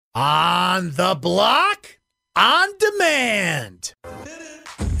On the block, on demand.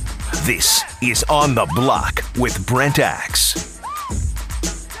 This is On the Block with Brent Axe.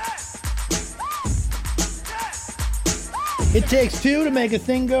 It takes two to make a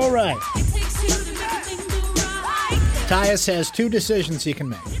thing go right. Tyus has two decisions he can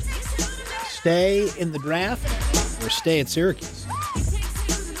make. Stay in the draft or stay at Syracuse.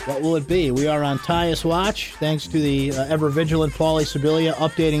 What will it be? We are on Tyus Watch, thanks to the ever-vigilant Paulie Sibilia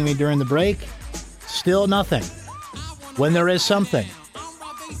updating me during the break. Still nothing. When there is something,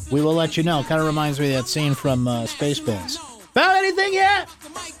 we will let you know. Kind of reminds me of that scene from Spaceballs. Found anything yet?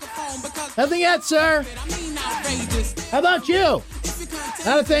 Nothing yet, sir. How about you?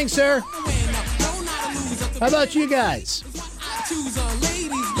 Not a thing, sir. How about you guys?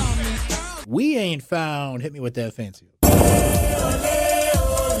 We ain't found. Hit me with that fancy.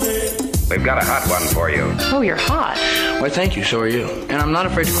 We've got a hot one for you. Oh, you're hot. Why, thank you. So are you. And I'm not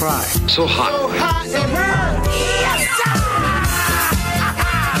afraid to cry. So hot. So hot it hurts.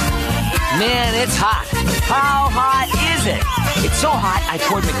 Man, it's hot. How hot is it? It's so hot, I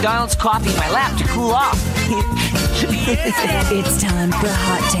poured McDonald's coffee in my lap to cool off. It's time for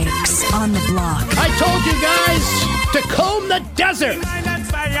Hot Takes on the Block. I told you guys to comb the desert.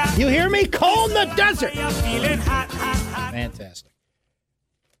 You hear me? Comb the desert. Fantastic.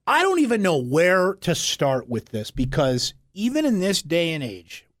 I don't even know where to start with this because even in this day and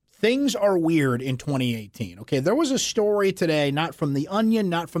age, things are weird in 2018. Okay, there was a story today, not from The Onion,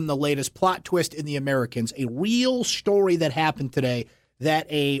 not from the latest plot twist in The Americans, a real story that happened today that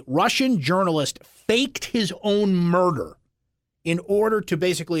a Russian journalist faked his own murder in order to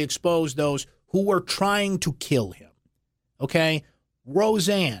basically expose those who were trying to kill him. Okay,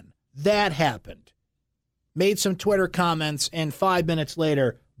 Roseanne, that happened. Made some Twitter comments, and 5 minutes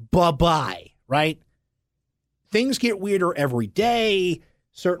later, bye-bye, right? Things get weirder every day.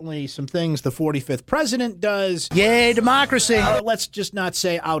 Certainly some things the 45th president does. Yay, democracy. Let's just not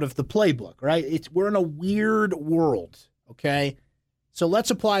say out of the playbook, right? We're in a weird world, okay? So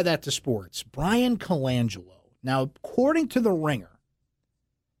let's apply that to sports. Brian Colangelo. Now, according to The Ringer,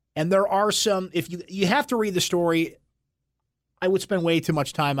 and there are some, if you have to read the story, I would spend way too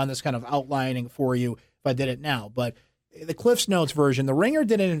much time on this kind of outlining for you if I did it now, but the Cliff's Notes version, The Ringer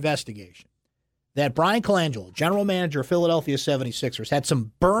did an investigation that Brian Colangelo, general manager of Philadelphia 76ers, had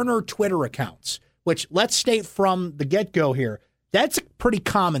some burner Twitter accounts, which, let's state from the get-go here, that's a pretty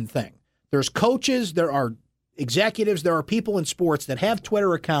common thing. There's coaches, there are executives, there are people in sports that have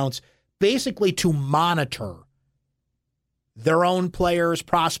Twitter accounts basically to monitor their own players,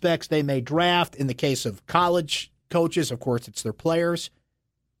 prospects they may draft. In the case of college coaches, of course, it's their players,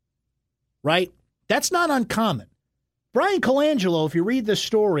 right? That's not uncommon. Brian Colangelo, if you read this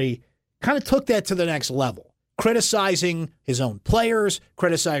story, kind of took that to the next level, criticizing his own players,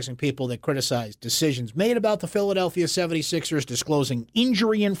 criticizing people that criticized decisions made about the Philadelphia 76ers, disclosing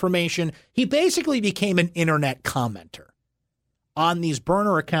injury information. He basically became an internet commenter on these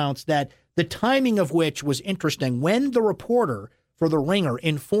burner accounts that the timing of which was interesting when the reporter for The Ringer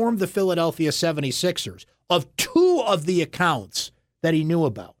informed the Philadelphia 76ers of two of the accounts that he knew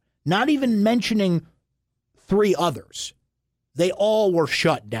about, not even mentioning three others. They all were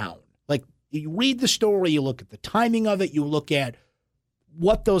shut down. Like, you read the story, you look at the timing of it, you look at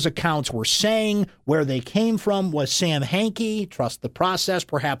what those accounts were saying, where they came from. Was Sam Hanke, trust the process,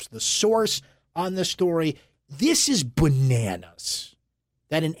 perhaps the source on this story? This is bananas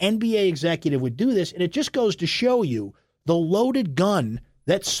that an NBA executive would do this, and it just goes to show you the loaded gun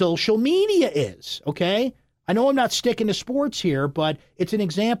that social media is, okay? I know I'm not sticking to sports here, but it's an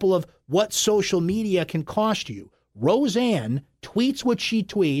example of what social media can cost you. Roseanne tweets what she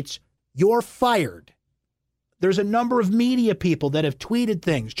tweets, you're fired. There's a number of media people that have tweeted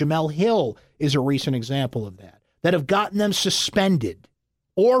things. Jamel Hill is a recent example of that have gotten them suspended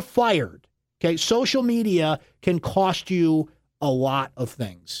or fired. Okay, social media can cost you a lot of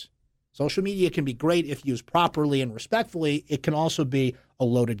things. Social media can be great if used properly and respectfully. It can also be a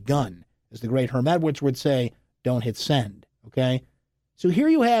loaded gun. As the great Herm Edwards would say, don't hit send, okay? So here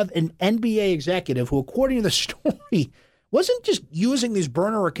you have an NBA executive who, according to the story, wasn't just using these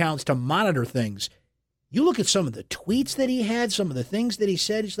burner accounts to monitor things. You look at some of the tweets that he had, some of the things that he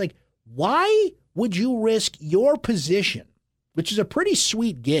said, it's like, why would you risk your position, which is a pretty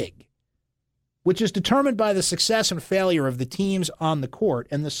sweet gig, which is determined by the success and failure of the teams on the court?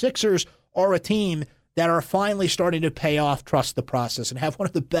 And the Sixers are a team that are finally starting to pay off, trust the process, and have one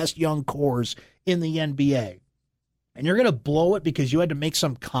of the best young cores in the NBA. And you're going to blow it because you had to make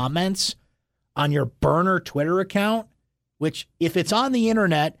some comments on your burner Twitter account, which, if it's on the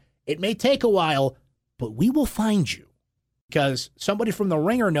internet, it may take a while, but we will find you. because somebody from the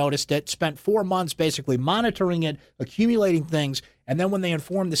Ringer noticed it, spent 4 months basically monitoring it, accumulating things, and then when they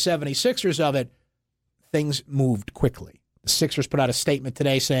informed the 76ers of it, things moved quickly. The Sixers put out a statement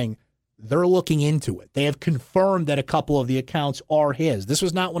today saying they're looking into it. They have confirmed that a couple of the accounts are his. This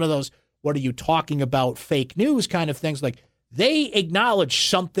was not one of those, what are you talking about, fake news kind of things. Like, they acknowledge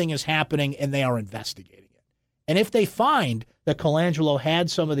something is happening and they are investigating it. And if they find that Colangelo had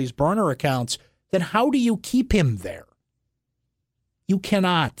some of these burner accounts, then how do you keep him there? You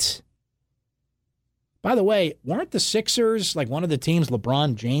cannot. By the way, weren't the Sixers like one of the teams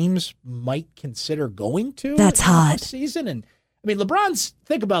LeBron James might consider going to? That's hot. Season? And I mean,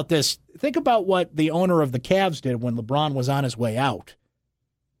 think about this. Think about what the owner of the Cavs did when LeBron was on his way out,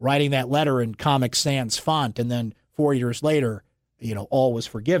 writing that letter in Comic Sans font, and then 4 years later, all was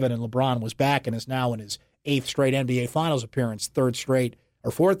forgiven, and LeBron was back and is now in his 8th straight NBA Finals appearance, fourth straight,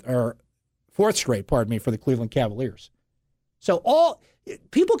 for the Cleveland Cavaliers. So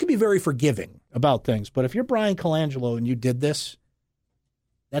people can be very forgiving about things, but if you're Brian Colangelo and you did this,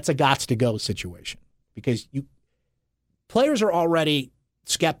 that's a gots to go situation, because players are already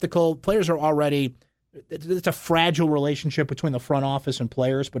skeptical. Players are already, it's a fragile relationship between the front office and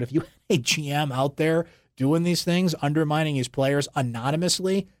players. But if you have a GM out there doing these things, undermining his players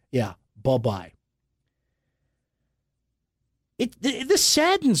anonymously, yeah, bye-bye. This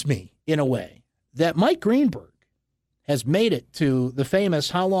saddens me in a way that Mike Greenberg has made it to the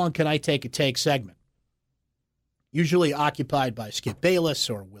famous How Long Can I Take a Take segment, usually occupied by Skip Bayless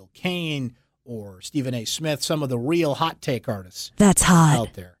or Will Kane or Stephen A. Smith, some of the real hot take artists That's hot.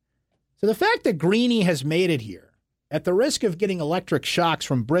 out there. So the fact that Greeny has made it here, at the risk of getting electric shocks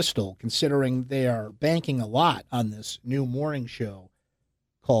from Bristol, considering they are banking a lot on this new morning show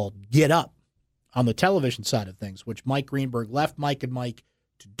called Get Up on the television side of things, which Mike Greenberg left Mike and Mike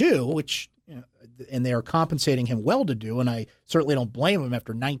to do, which and they are compensating him well to do, and I certainly don't blame him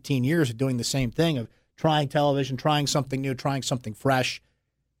after 19 years of doing the same thing, of trying television, trying something new, trying something fresh.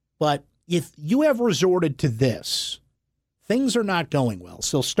 But if you have resorted to this, things are not going well.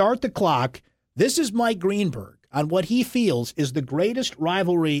 So start the clock. This is Mike Greenberg on what he feels is the greatest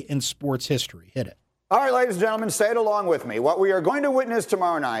rivalry in sports history. Hit it. All right, ladies and gentlemen, say it along with me. What we are going to witness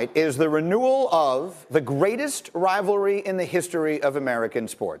tomorrow night is the renewal of the greatest rivalry in the history of American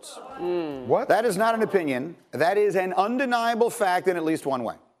sports. What? That is not an opinion. That is an undeniable fact in at least one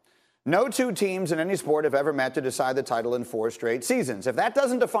way. No two teams in any sport have ever met to decide the title in 4 straight seasons. If that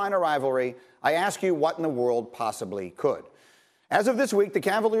doesn't define a rivalry, I ask you what in the world possibly could. As of this week, the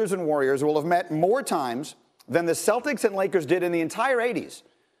Cavaliers and Warriors will have met more times than the Celtics and Lakers did in the entire 80s.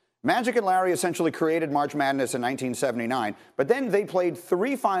 Magic and Larry essentially created March Madness in 1979, but then they played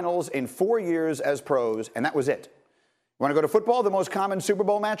 3 finals in 4 years as pros, and that was it. Want to go to football? The most common Super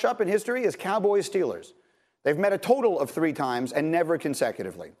Bowl matchup in history is Cowboys-Steelers. They've met a total of 3 times and never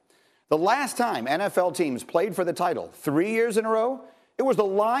consecutively. The last time NFL teams played for the title, 3 years in a row, it was the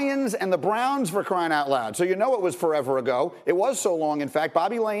Lions and the Browns, for crying out loud. So you know it was forever ago. It was so long, in fact,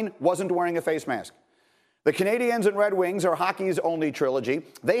 Bobby Lane wasn't wearing a face mask. The Canadiens and Red Wings are hockey's only trilogy.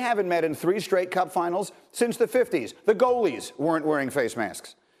 They haven't met in 3 straight Cup finals since the 50s. The goalies weren't wearing face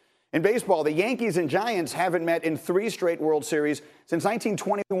masks. In baseball, the Yankees and Giants haven't met in 3 straight World Series since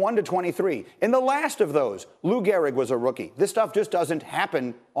 1921 to 23. In the last of those, Lou Gehrig was a rookie. This stuff just doesn't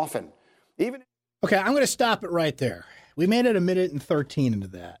happen often. Okay, I'm going to stop it right there. We made it 1:13 into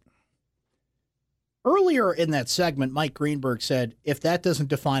that. Earlier in that segment, Mike Greenberg said, if that doesn't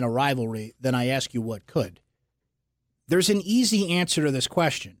define a rivalry, then I ask you what could. There's an easy answer to this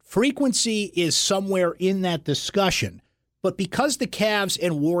question. Frequency is somewhere in that discussion. But because the Cavs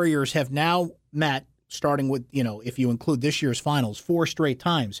and Warriors have now met, starting with, if you include this year's finals, 4 straight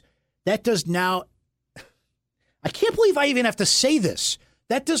times, that does now, I can't believe I even have to say this,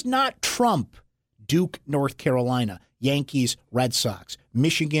 that does not trump Duke, North Carolina, Yankees, Red Sox,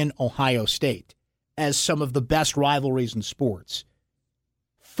 Michigan, Ohio State as some of the best rivalries in sports.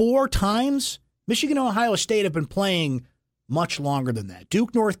 4 times? Michigan and Ohio State have been playing much longer than that.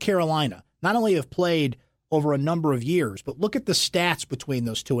 Duke, North Carolina, not only have played over a number of years, but look at the stats between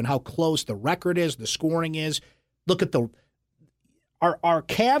those two and how close the record is, the scoring is. Look at are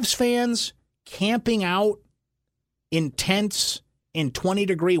Cavs fans camping out in tents in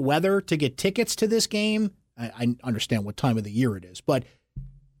 20-degree weather to get tickets to this game? I understand what time of the year it is, but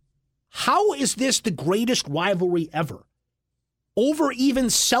how is this the greatest rivalry ever? Over even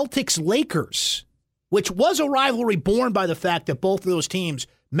Celtics-Lakers, which was a rivalry born by the fact that both of those teams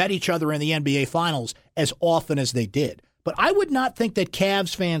met each other in the NBA Finals as often as they did. But I would not think that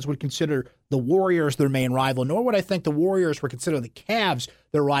Cavs fans would consider the Warriors their main rival, nor would I think the Warriors would consider the Cavs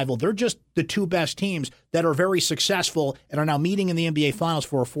their rival. They're just the two best teams that are very successful and are now meeting in the NBA Finals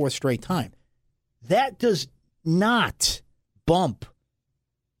for a fourth straight time. That does not bump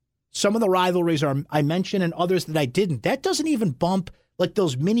some of the rivalries I mentioned and others that I didn't. That doesn't even bump like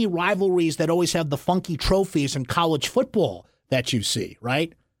those mini rivalries that always have the funky trophies in college football that you see,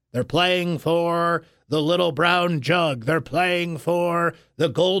 right? They're playing for the little brown jug. They're playing for the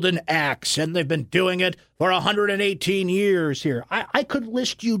golden axe, and they've been doing it for 118 years here. I could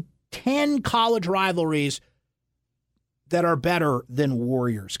list you 10 college rivalries that are better than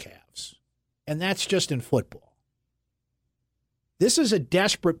Warriors-Cavs, and that's just in football. This is a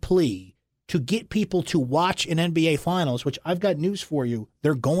desperate plea to get people to watch an NBA Finals, which I've got news for you.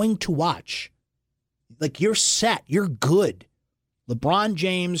 They're going to watch. Like, you're set. You're good. LeBron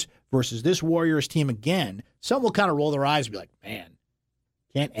James versus this Warriors team again. Some will kind of roll their eyes and be like, man,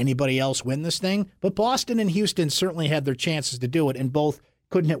 can't anybody else win this thing? But Boston and Houston certainly had their chances to do it, and both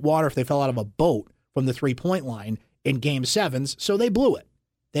couldn't hit water if they fell out of a boat from the three-point line in Game 7s, so they blew it.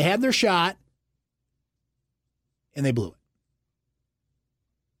 They had their shot, and they blew it.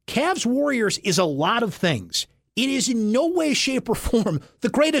 Cavs-Warriors is a lot of things. It is in no way, shape, or form the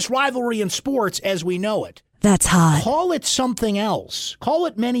greatest rivalry in sports as we know it. That's hot. Call it something else. Call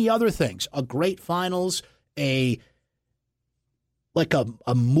it many other things. A great finals, a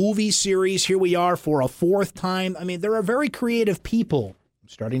movie series. Here we are for a fourth time. I mean, there are very creative people. I'm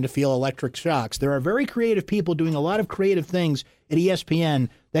starting to feel electric shocks. There are very creative people doing a lot of creative things at ESPN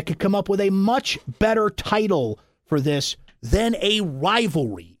that could come up with a much better title for this than a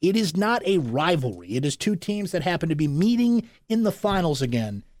rivalry. It is not a rivalry. It is two teams that happen to be meeting in the finals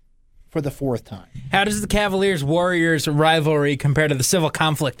again for the fourth time. How does the Cavaliers-Warriors rivalry compare to the civil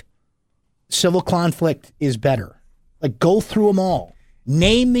conflict? Civil conflict is better. Like, go through them all.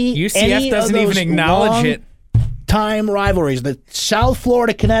 Name me UCF any doesn't of those even acknowledge it. Time rivalries. The South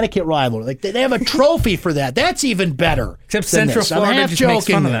Florida-Connecticut rivalry. Like, they have a trophy for that. That's even better. Except Central Florida just makes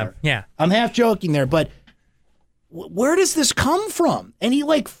fun of them. Yeah. I'm half joking there, but where does this come from? And he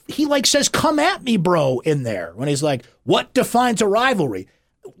says, come at me, bro, in there. When he's like, what defines a rivalry?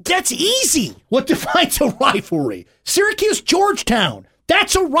 That's easy. What defines a rivalry? Syracuse, Georgetown.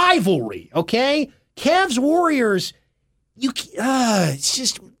 That's a rivalry, okay? Cavs, Warriors. It's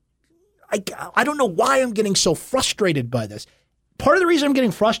just, I don't know why I'm getting so frustrated by this. Part of the reason I'm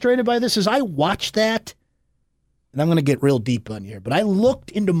getting frustrated by this is I watched that, and I'm going to get real deep on here, but I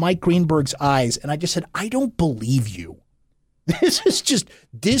looked into Mike Greenberg's eyes, and I just said, I don't believe you. This is just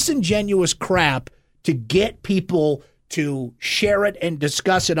disingenuous crap to get people to share it and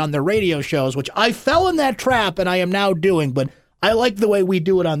discuss it on their radio shows, which I fell in that trap and I am now doing, but I like the way we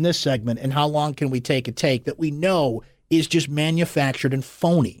do it on this segment and how long can we take a take that we know is just manufactured and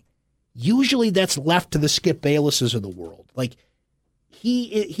phony. Usually that's left to the Skip Baylesses of the world. Like,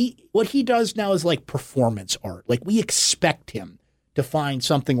 he what he does now is like performance art. Like, we expect him to find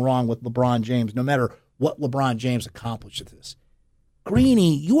something wrong with LeBron James, no matter what LeBron James accomplished with this.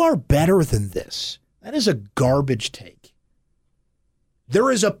 Greeny, you are better than this. That is a garbage take.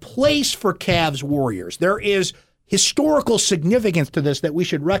 There is a place for Cavs Warriors. There is historical significance to this that we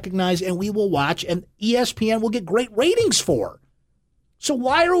should recognize and we will watch, and ESPN will get great ratings for. So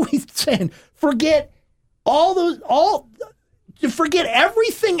why are we saying forget forget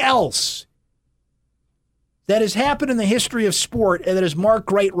everything else that has happened in the history of sport and that has marked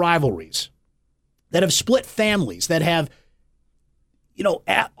great rivalries, that have split families, that have,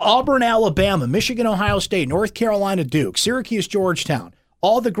 Auburn, Alabama, Michigan, Ohio State, North Carolina, Duke, Syracuse, Georgetown,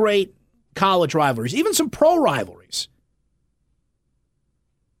 all the great college rivalries, even some pro rivalries.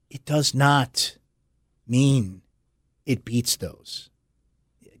 It does not mean it beats those.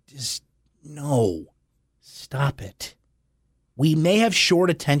 No. Stop it. We may have short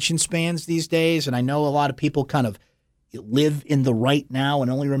attention spans these days, and I know a lot of people kind of live in the right now and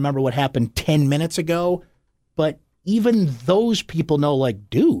only remember what happened 10 minutes ago, but even those people know, like,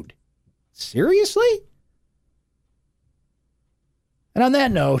 dude, seriously? And on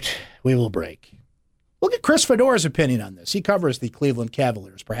that note, we will break. We'll get Chris Fedora's opinion on this. He covers the Cleveland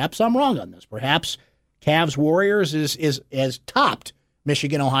Cavaliers. Perhaps I'm wrong on this. Perhaps Cavs Warriors is topped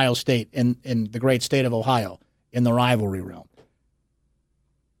Michigan, Ohio State in the great state of Ohio in the rivalry realm.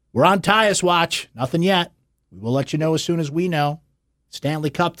 We're on Tyus watch. Nothing yet. We will let you know as soon as we know. Stanley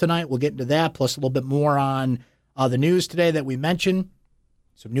Cup tonight. We'll get into that, plus a little bit more on the news today that we mentioned.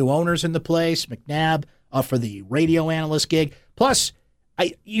 Some new owners in the place. McNabb for the radio analyst gig. Plus,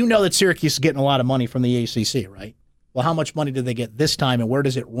 you know that Syracuse is getting a lot of money from the ACC, right? Well, how much money did they get this time, and where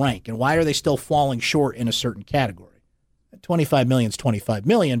does it rank? And why are they still falling short in a certain category? $25 million is $25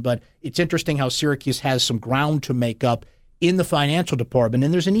 million, but it's interesting how Syracuse has some ground to make up in the financial department,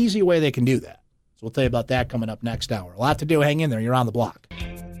 and there's an easy way they can do that. So we'll tell you about that coming up next hour. A lot to do. Hang in there. You're on the block.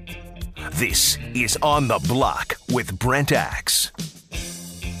 This is On the Block with Brent Axe.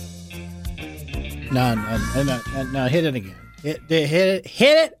 No, hit it again. Hit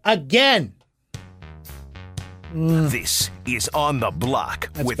it again. This is On the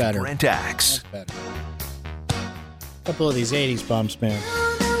Block That's with better. Brent Axe. That's better. A couple of these 80s bumps, man.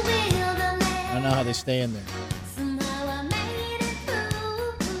 I don't know how they stay in there.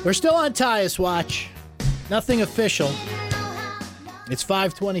 We're still on Tyus Watch. Nothing official. It's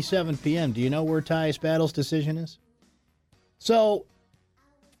 5:27 p.m. Do you know where Tyus Battle's decision is? So,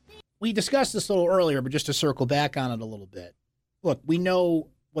 we discussed this a little earlier, but just to circle back on it a little bit. Look, we know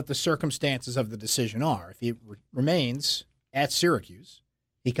what the circumstances of the decision are. If he remains at Syracuse,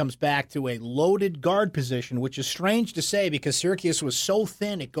 he comes back to a loaded guard position, which is strange to say because Syracuse was so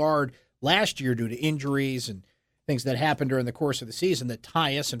thin at guard last year due to injuries and things that happened during the course of the season that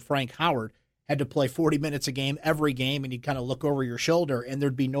Tyus and Frank Howard had to play 40 minutes a game every game, and you'd kind of look over your shoulder, and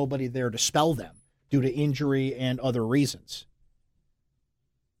there'd be nobody there to spell them due to injury and other reasons.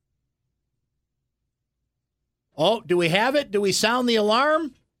 Oh, do we have it? Do we sound the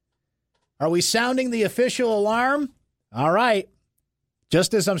alarm? Are we sounding the official alarm? All right.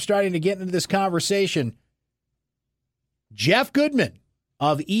 Just as I'm starting to get into this conversation, Jeff Goodman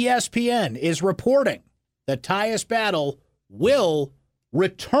of ESPN is reporting that Tyus Battle will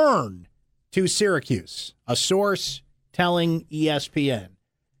return to Syracuse. A source telling ESPN.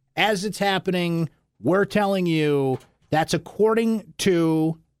 As it's happening, we're telling you that's according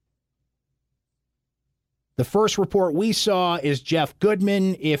to the first report we saw is Jeff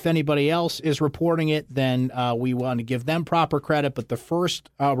Goodman. If anybody else is reporting it, then we want to give them proper credit. But the first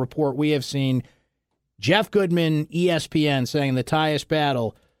report we have seen, Jeff Goodman, ESPN, saying the Tyus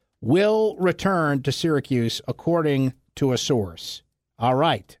Battle will return to Syracuse, according to a source. All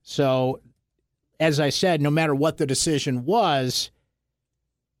right. So, as I said, no matter what the decision was,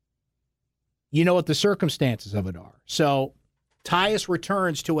 you know what the circumstances of it are. So, Tyus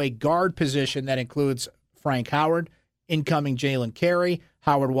returns to a guard position that includes Frank Howard, incoming Jalen Carey,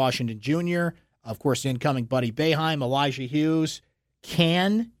 Howard Washington Jr., of course, incoming Buddy Boeheim, Elijah Hughes,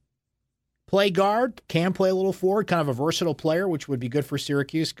 can play guard, can play a little forward, kind of a versatile player, which would be good for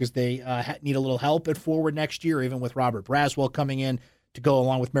Syracuse because they need a little help at forward next year, even with Robert Braswell coming in to go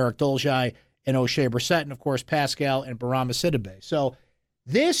along with Merrick Dolezaj and O'Shea Brissett, and, of course, Pascal and Barama Sidibe. So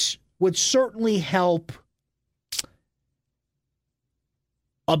this would certainly help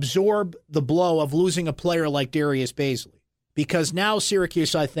absorb the blow of losing a player like Darius Baisley. Because now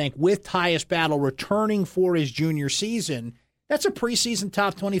Syracuse, I think, with Tyus Battle returning for his junior season, that's a preseason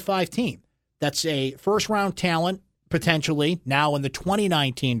top 25 team. That's a first-round talent, potentially, now in the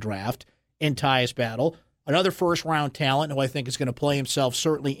 2019 draft in Tyus Battle. Another first-round talent who I think is going to play himself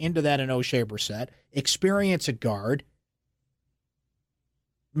certainly into that in O'Shea Brissett. Experience at guard.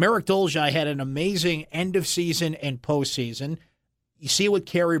 Merrick Dolezaj had an amazing end of season and postseason. You see what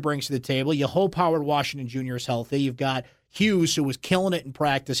Carey brings to the table. You hope Howard Washington Jr. is healthy. You've got Hughes, who was killing it in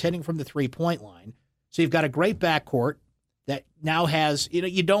practice, hitting from the three-point line. So you've got a great backcourt that now has,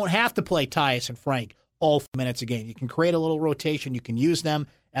 you don't have to play Tyus and Frank all 4 minutes a game. You can create a little rotation. You can use them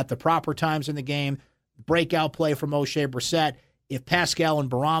at the proper times in the game. Breakout play from O'Shea Brissett. If Pascal and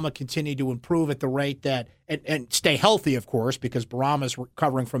Barama continue to improve at the rate that, and stay healthy, of course, because Barama's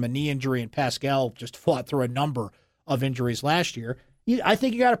recovering from a knee injury and Pascal just fought through a number of injuries last year, I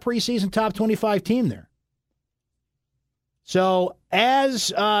think you got a preseason top 25 team there. So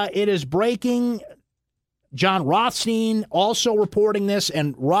as it is breaking, John Rothstein also reporting this,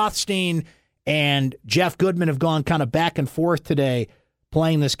 and Rothstein and Jeff Goodman have gone kind of back and forth today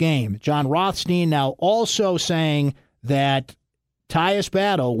playing this game. John Rothstein now also saying that Tyus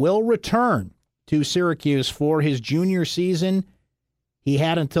Battle will return to Syracuse for his junior season. He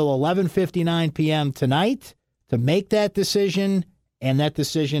had until 11:59 p.m. tonight to make that decision, and that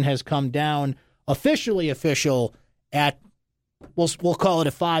decision has come down official at, we'll call it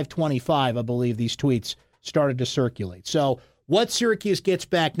a 5:25, I believe these tweets started to circulate. So what Syracuse gets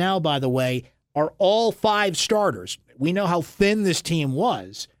back now, by the way, are all 5 starters. We know how thin this team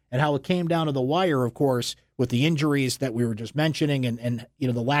was and how it came down to the wire, of course, with the injuries that we were just mentioning and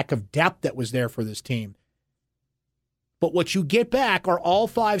the lack of depth that was there for this team. But what you get back are all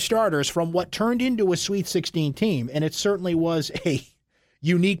 5 starters from what turned into a Sweet 16 team, and it certainly was a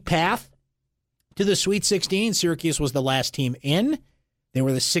unique path to the Sweet 16. Syracuse was the last team in. They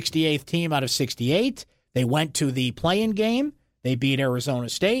were the 68th team out of 68. They went to the play-in game. They beat Arizona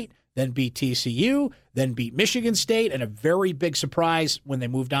State. then beat TCU, then beat Michigan State, and a very big surprise when they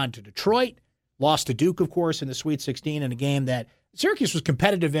moved on to Detroit. Lost to Duke, of course, in the Sweet 16 in a game that Syracuse was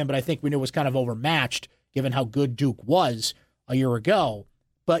competitive in, but I think we knew was kind of overmatched given how good Duke was a year ago.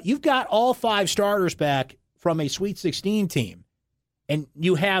 But you've got all 5 starters back from a Sweet 16 team, and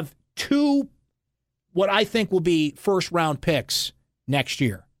you have 2 what I think will be first-round picks next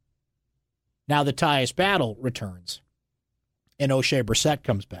year. Now that Tyus Battle returns and O'Shea Brissett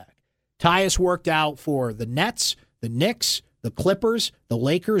comes back. Tyus worked out for the Nets, the Knicks, the Clippers, the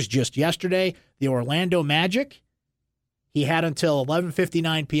Lakers just yesterday, the Orlando Magic. He had until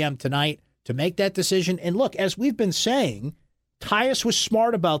 11:59 p.m. tonight to make that decision. And look, as we've been saying, Tyus was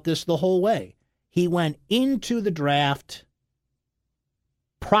smart about this the whole way. He went into the draft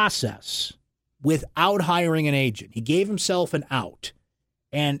process without hiring an agent. He gave himself an out.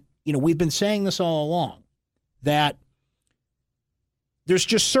 And, we've been saying this all along, that there's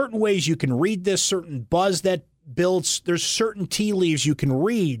just certain ways you can read this, certain buzz that builds. There's certain tea leaves you can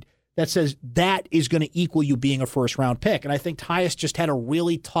read that says that is going to equal you being a first-round pick. And I think Tyus just had a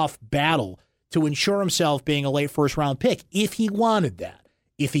really tough battle to ensure himself being a late first-round pick if he wanted that.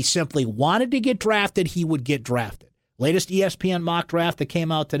 If he simply wanted to get drafted, he would get drafted. Latest ESPN mock draft that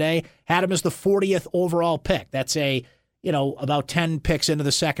came out today had him as the 40th overall pick. That's about 10 picks into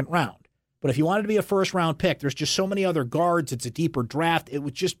the second round. But if you wanted to be a first-round pick, there's just so many other guards. It's a deeper draft. It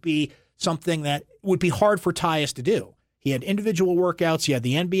would just be something that would be hard for Tyus to do. He had individual workouts. He had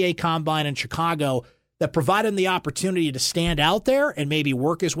the NBA Combine in Chicago that provided him the opportunity to stand out there and maybe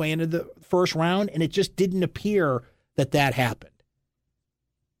work his way into the first round, and it just didn't appear that happened.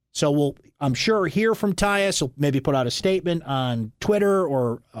 So we'll, I'm sure, hear from Tyus. He'll maybe put out a statement on Twitter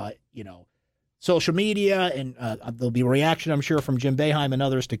or, social media, and there'll be a reaction, I'm sure, from Jim Boeheim and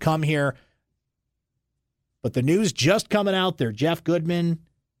others to come here. But the news just coming out there, Jeff Goodman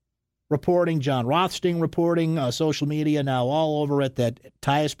reporting, John Rothstein reporting, social media now all over it, that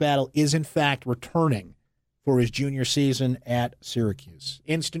Tyus Battle is, in fact, returning for his junior season at Syracuse.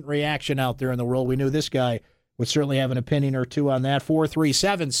 Instant reaction out there in the world. We knew this guy would certainly have an opinion or two on that.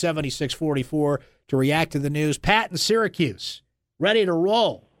 437-7644 to react to the news. Pat in Syracuse, ready to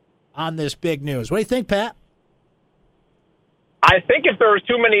roll on this big news. What do you think, Pat? I think if there was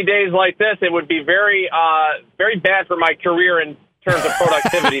too many days like this, it would be very, very bad for my career in terms of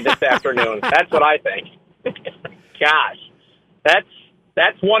productivity this afternoon. That's what I think. Gosh, that's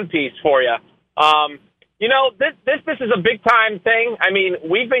one piece for you. This is a big time thing. I mean,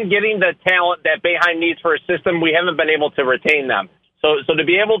 we've been getting the talent that Boeheim needs for a system. We haven't been able to retain them. So to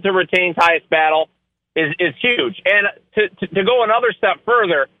be able to retain Tyus Battle is huge. And to go another step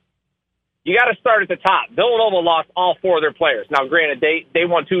further, you got to start at the top. Villanova lost all 4 of their players. Now, granted, they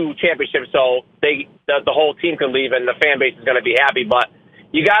won 2 championships, so the whole team can leave and the fan base is going to be happy. But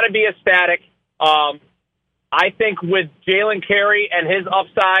you got to be ecstatic. I think with Jalen Carey and his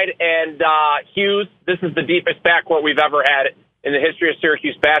upside and Hughes, this is the deepest backcourt we've ever had in the history of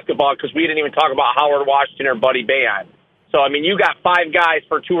Syracuse basketball, because we didn't even talk about Howard Washington or Buddy Boeheim. So, I mean, you got 5 guys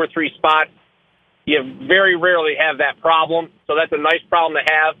for 2 or 3 spots. You very rarely have that problem, so that's a nice problem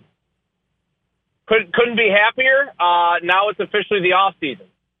to have. Couldn't be happier. Now it's officially the off season.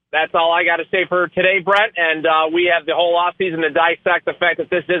 That's all I got to say for today, Brent. And we have the whole off season to dissect the fact that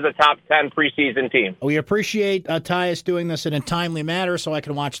this is a top 10 preseason team. We appreciate Tyus doing this in a timely manner so I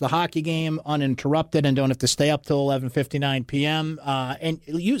can watch the hockey game uninterrupted and don't have to stay up till 11:59 p.m. And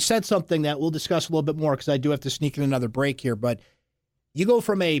you said something that we'll discuss a little bit more because I do have to sneak in another break here. But you go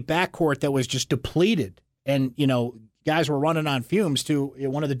from a backcourt that was just depleted and, guys were running on fumes to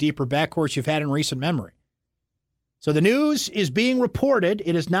one of the deeper backcourts you've had in recent memory. So the news is being reported.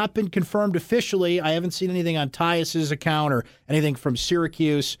 It has not been confirmed officially. I haven't seen anything on Tyus's account or anything from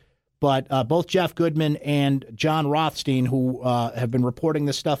Syracuse, but both Jeff Goodman and John Rothstein, who have been reporting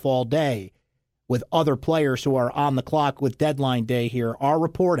this stuff all day with other players who are on the clock with deadline day here, are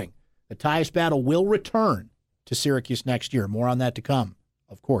reporting that Tyus Battle will return to Syracuse next year. More on that to come.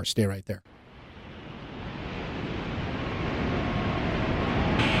 Of course, stay right there.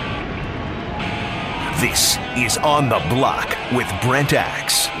 This is On the Block with Brent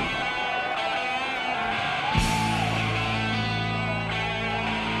Axe.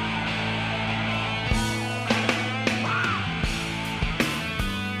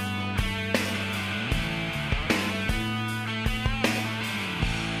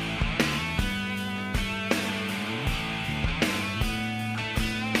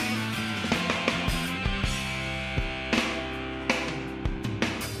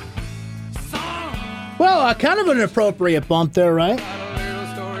 Well, kind of an appropriate bump there, right?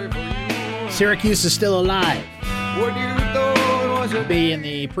 Syracuse is still alive. Be in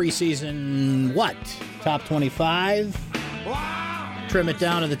the preseason, top 25? Trim it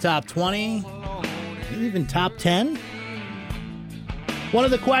down to the top 20? Maybe even top 10? One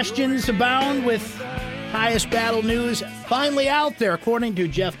of the questions abound with Tyus Battle news finally out there, according to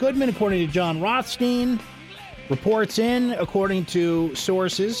Jeff Goodman, according to John Rothstein. Reports in, according to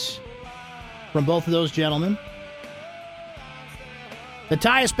sources from both of those gentlemen. The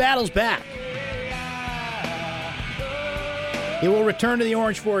Tyus Battle's back. He will return to the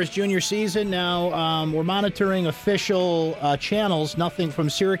Orange for his junior season. Now, we're monitoring official channels. Nothing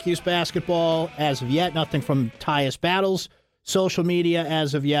from Syracuse basketball as of yet. Nothing from Tyus Battle's social media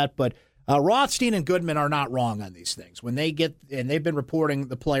as of yet. But Rothstein and Goodman are not wrong on these things. When they get, and they've been reporting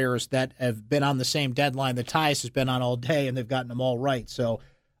the players that have been on the same deadline that Tyus has been on all day, and they've gotten them all right. So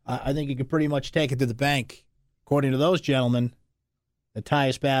I think you can pretty much take it to the bank. According to those gentlemen, the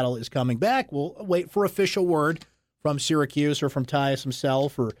Tyus Battle is coming back. We'll wait for official word from Syracuse or from Tyus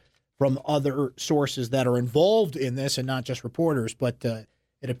himself or from other sources that are involved in this and not just reporters. But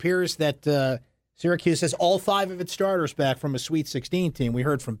it appears that Syracuse has all 5 of its starters back from a Sweet 16 team. We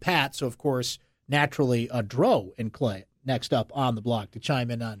heard from Pat, so of course, naturally, Dro and Clay next up on the block to chime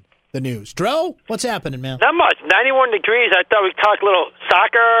in on the news. Dro, what's happening, man? Not much. 91 degrees. I thought we'd talk a little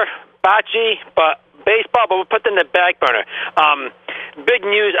soccer, bocce, but baseball, but we'll put them in the back burner. Big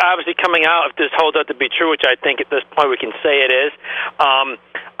news, obviously, coming out, if this holds out to be true, which I think at this point we can say it is.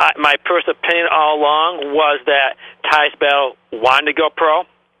 My personal opinion all along was that Tyus Battle wanted to go pro.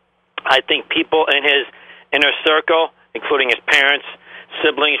 I think people in his inner circle, including his parents,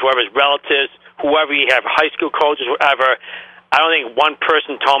 siblings, whoever his relatives, whoever you have, high school coaches, whatever, I don't think one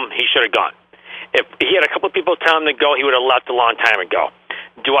person told him he should have gone. If he had a couple of people tell him to go, he would have left a long time ago.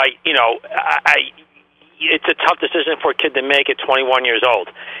 It's a tough decision for a kid to make at 21 years old.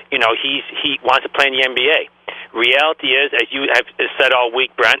 He wants to play in the NBA. Reality is, as you have said all week,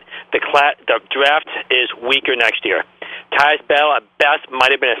 Brent, the draft is weaker next year. Tyus Battle, at best,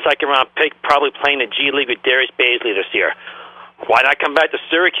 might have been a second-round pick, probably playing the G League with Darius Baisley this year. Why not come back to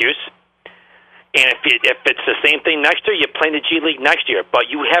Syracuse? And if it's the same thing next year, you play in the G League next year.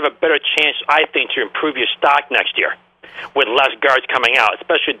 But you have a better chance, I think, to improve your stock next year with less guards coming out,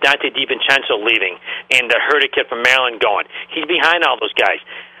 especially Dante DiVincenzo leaving and the Herder kid from Maryland going. He's behind all those guys.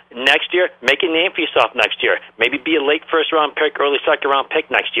 Next year, make a name for yourself next year. Maybe be a late first-round pick, early second-round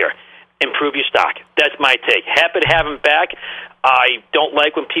pick next year. Improve your stock. That's my take. Happy to have him back. I don't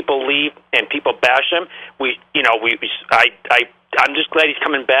like when people leave and people bash him. I'm just glad he's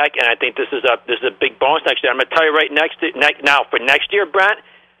coming back, and I think this is a big bonus next year. I'm going to tell you right now for next year, Brent,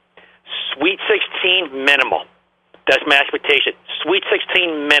 Sweet 16 minimal. That's my expectation. Sweet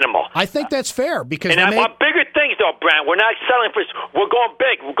 16 minimal. I think that's fair because I want bigger things, though, Brent. We're not settling for. We're going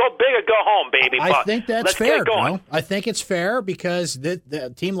big. We'll go big or go home, baby. I think that's fair. No? I think it's fair because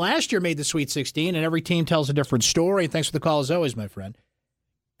the team last year made the Sweet 16, and every team tells a different story. Thanks for the call, as always, my friend.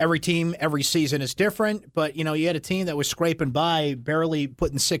 Every team, every season is different, but you had a team that was scraping by, barely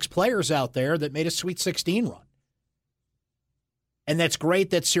putting 6 players out there that made a Sweet 16 run. And that's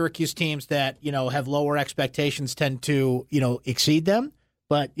great that Syracuse teams that, have lower expectations tend to, exceed them.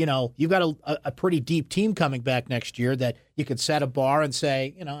 But, you've got a pretty deep team coming back next year that you could set a bar and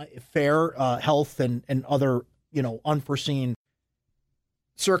say, fair health and other, unforeseen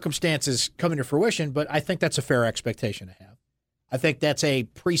circumstances coming to fruition. But I think that's a fair expectation to have. I think that's a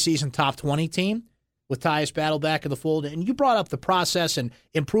preseason top 20 team with Tyus Battle back in the fold. And you brought up the process and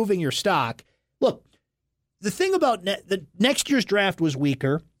improving your stock. Look, the thing about the next year's draft was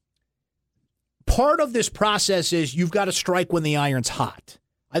weaker. Part of this process is you've got to strike when the iron's hot.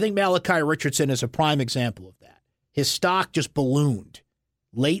 I think Malachi Richardson is a prime example of that. His stock just ballooned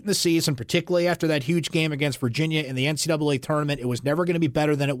late in the season, particularly after that huge game against Virginia in the NCAA tournament. It was never going to be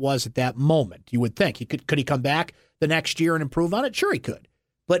better than it was at that moment, you would think. Could he come back the next year and improve on it? Sure he could.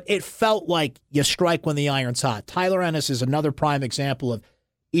 But it felt like you strike when the iron's hot. Tyler Ennis is another prime example of,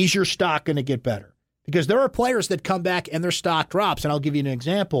 is your stock going to get better? Because there are players that come back and their stock drops. And I'll give you an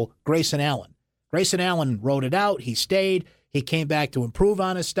example, Grayson Allen. Grayson Allen wrote it out. He stayed. He came back to improve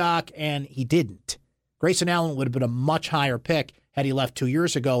on his stock, and he didn't. Grayson Allen would have been a much higher pick had he left 2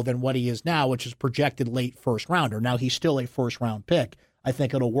 years ago than what he is now, which is projected late first rounder. Now he's still a first-round pick. I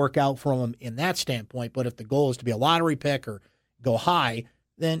think it'll work out for him in that standpoint. But if the goal is to be a lottery pick or go high,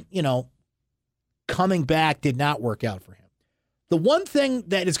 then, coming back did not work out for him. The one thing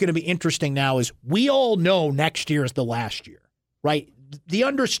that is going to be interesting now is we all know next year is the last year, right? The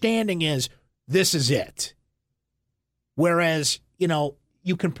understanding is this is it. Whereas,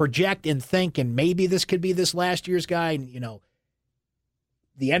 you can project and think, and maybe this could be this last year's guy. And,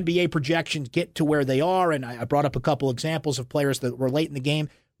 the NBA projections get to where they are, and I brought up a couple examples of players that were late in the game.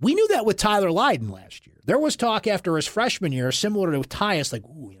 We knew that with Tyler Lydon last year. There was talk after his freshman year, similar to Tyus, like,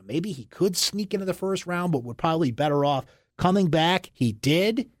 ooh, maybe he could sneak into the first round, but would probably be better off coming back. He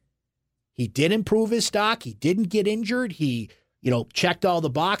did. He did improve his stock. He didn't get injured. He, checked all the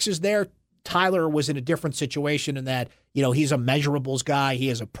boxes there. Tyler was in a different situation in that, he's a measurables guy. He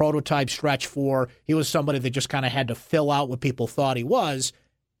has a prototype stretch four. He was somebody that just kind of had to fill out what people thought he was.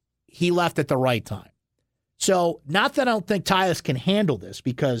 He left at the right time. So, not that I don't think Tyus can handle this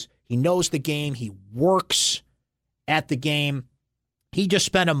because he knows the game. He works at the game. He just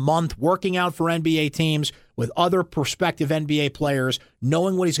spent a month working out for NBA teams with other prospective NBA players,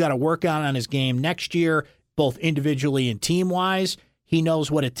 knowing what he's got to work on his game next year, both individually and team-wise. He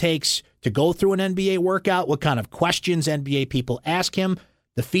knows what it takes to go through an NBA workout, what kind of questions NBA people ask him,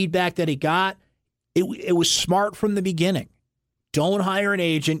 the feedback that he got. It was smart from the beginning. Don't hire an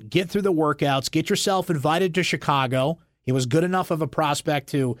agent. Get through the workouts. Get yourself invited to Chicago. He was good enough of a prospect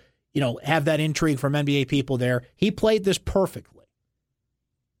to, have that intrigue from NBA people there. He played this perfectly.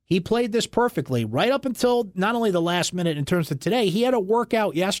 He played this perfectly right up until not only the last minute in terms of today, he had a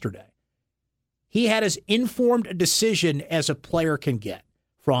workout yesterday. He had as informed a decision as a player can get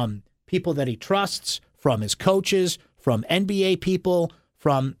from people that he trusts, from his coaches, from NBA people,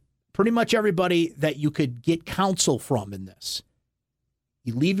 from pretty much everybody that you could get counsel from in this.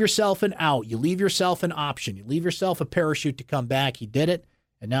 You leave yourself an out. You leave yourself an option. You leave yourself a parachute to come back. He did it.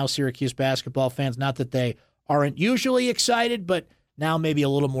 And now Syracuse basketball fans, not that they aren't usually excited, but now maybe a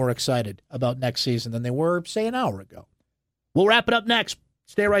little more excited about next season than they were, say, an hour ago. We'll wrap it up next.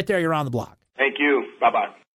 Stay right there. You're on the block. Thank you. Bye-bye.